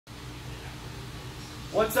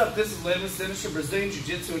What's up? This is Landon Sinister, Brazilian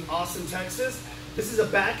Jiu-Jitsu in Austin, Texas. This is a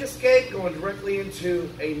back escape going directly into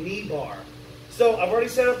a knee bar. So I've already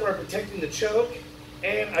set up where I'm protecting the choke,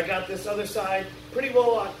 and I got this other side pretty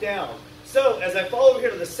well locked down. So as I fall over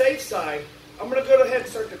here to the safe side, I'm going to go ahead and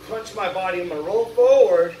start to crunch my body. I'm going to roll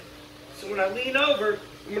forward, so when I lean over,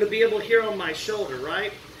 I'm going to be able to hear on my shoulder,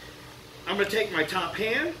 right? I'm going to take my top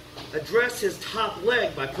hand, address his top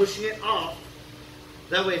leg by pushing it off.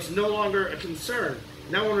 That way it's no longer a concern.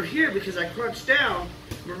 Now when we're here, because I crunched down,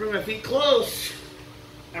 I'm going to bring my feet close.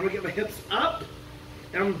 I'm going to get my hips up.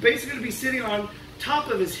 And I'm basically going to be sitting on top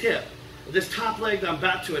of his hip, this top leg that I'm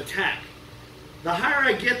about to attack. The higher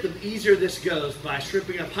I get, the easier this goes by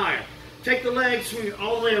stripping up higher. Take the leg, swing it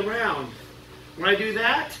all the way around. When I do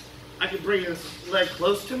that, I can bring his leg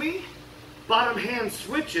close to me. Bottom hand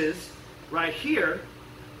switches right here.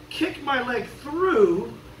 Kick my leg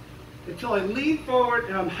through until I lean forward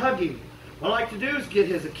and I'm hugging. What I like to do is get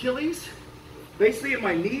his Achilles, basically in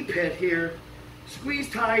my knee pit here, squeeze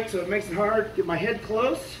tight so it makes it hard, get my head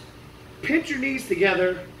close, pinch your knees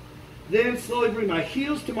together, then slowly bring my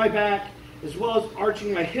heels to my back as well as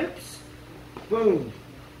arching my hips, boom,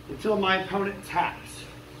 until my opponent taps.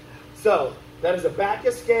 So that is a back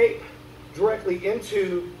escape directly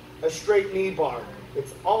into a straight knee bar.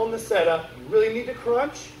 It's all in the setup. You really need to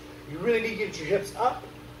crunch, you really need to get your hips up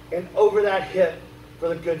and over that hip for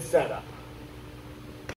the good setup.